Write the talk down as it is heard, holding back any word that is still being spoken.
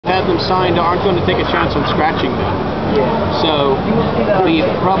have them signed aren't going to take a chance on scratching them. So the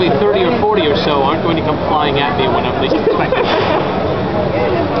probably 30 or 40 or so aren't going to come flying at me when I'm least expecting.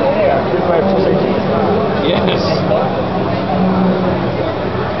 Yes.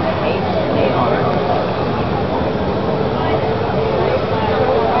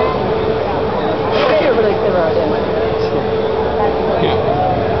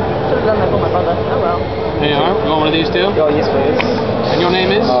 There you are. You want one of these too? Oh, yes, please. And your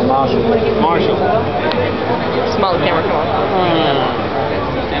name is? Marshall. Marshall. Smell the camera, come on. Marshall.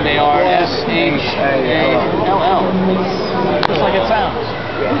 Just like it sounds.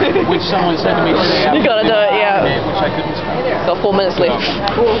 Which someone said to me today. You gotta do it, yeah. Which I couldn't spell. Got 4 minutes left.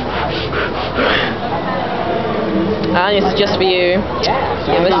 Anya, this is just for you.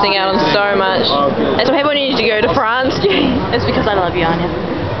 You're missing out on so much. That's what happened when you need to go to France. It's because I love you, Anya.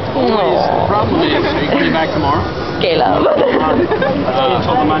 The problem is, are you coming back tomorrow? Gay love. I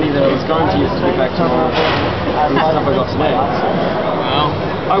told the money that I was going to use to be back tomorrow. The stuff I got today. Well.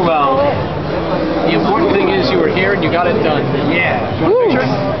 Oh well. The important thing is you were here and you got it done. Yeah. Do you want a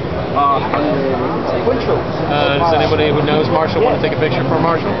picture? Does anybody who knows Marshall want to take a picture for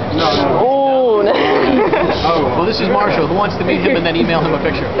Marshall? No. Oh, no. Oh, well, this is Marshall. Who wants to meet him and then email him a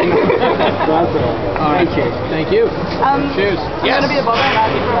picture? Thank you. Thank you. Cheers. Yes. Going to be a bother and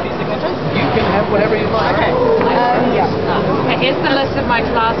ask you for a few signatures? You can have whatever you like. Okay. Yeah. Here's the list of my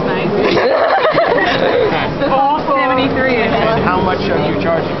classmates. Okay. All 73. And how much are you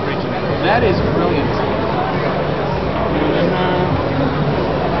charging for each of them? That is brilliant.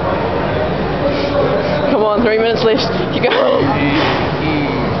 Come on, 3 minutes left. You go.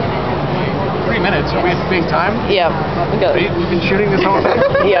 3 minutes? Are we at big time? Yeah. Go. We've been shooting this whole thing?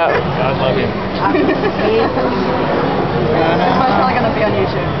 Yeah. God love you. It's most probably going to be on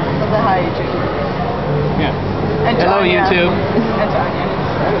YouTube. So say hi, YouTube. Yeah. And Hello, Anya. YouTube. And Anya.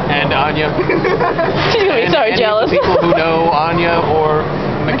 And Anya. She's going to be so any jealous. of the people who know Anya or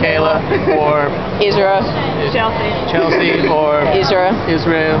Michaela or Ezra. Chelsea or Ezra.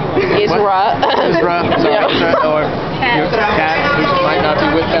 Israel. Ezra. Ezra. Sorry, Yeah. Ezra. Or your cat, who might not be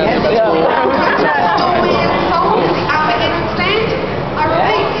with us, but that's cool.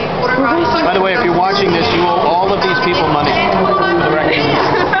 By the way, if you're watching this, you owe all of these people money for the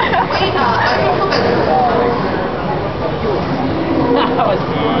record.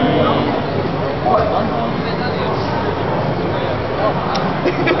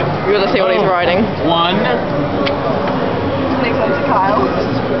 You gotta see what he's writing. One. Next one to Kyle.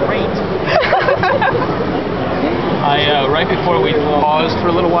 Great. Right before we paused for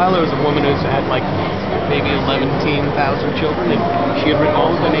a little while, there was a woman who's had like maybe 11,000 children, and she had written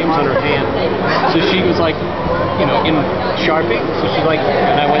all of their names on her hand. So she was like, in Sharpie. So she's like,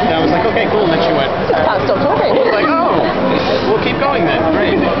 and I went down, I was like, okay, cool. And then she went, Can't stop talking. I was like, oh, we'll keep going then.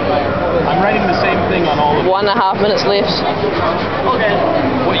 Great. I'm writing the same thing on all of them. 1.5 minutes left. Okay.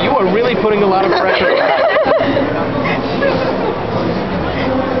 Well, you are really putting a lot of pressure on.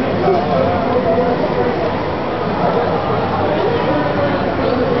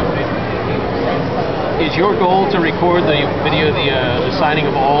 Is your goal to record the video, the signing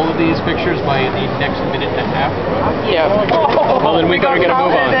of all of these pictures by the next minute and a half? Yeah. Well, then we better get a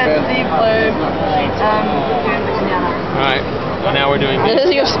move on. Steve Blue, All right. Well, now we're doing This this.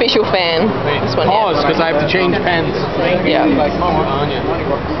 is your special fan. Wait, This one pause, here. because I have to change pens. Yeah. Anya.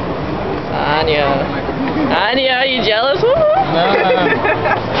 Anya. Anya, are you jealous? No.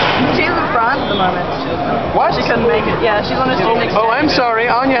 She's in France at the moment. What? She couldn't make it. Yeah, she's on a student exchange. Oh, I'm sorry.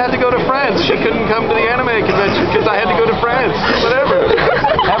 Anya had to go to France. She couldn't come to the anime convention because I had to go to France. Whatever.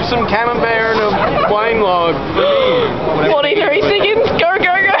 Have some camembert and a wine log for me. Whatever. 43 seconds. Go,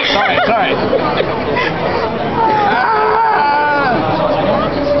 go, go. Sorry.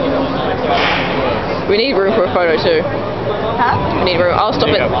 We need room for a photo too. Huh? We need room. I'll stop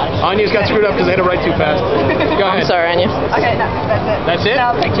There it. you go. Anya's got screwed up because I had to write too fast. Go ahead. I'm sorry, Anya. Okay, no, that's it. That's it?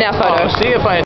 Now, picture. Now photo. Oh, see if I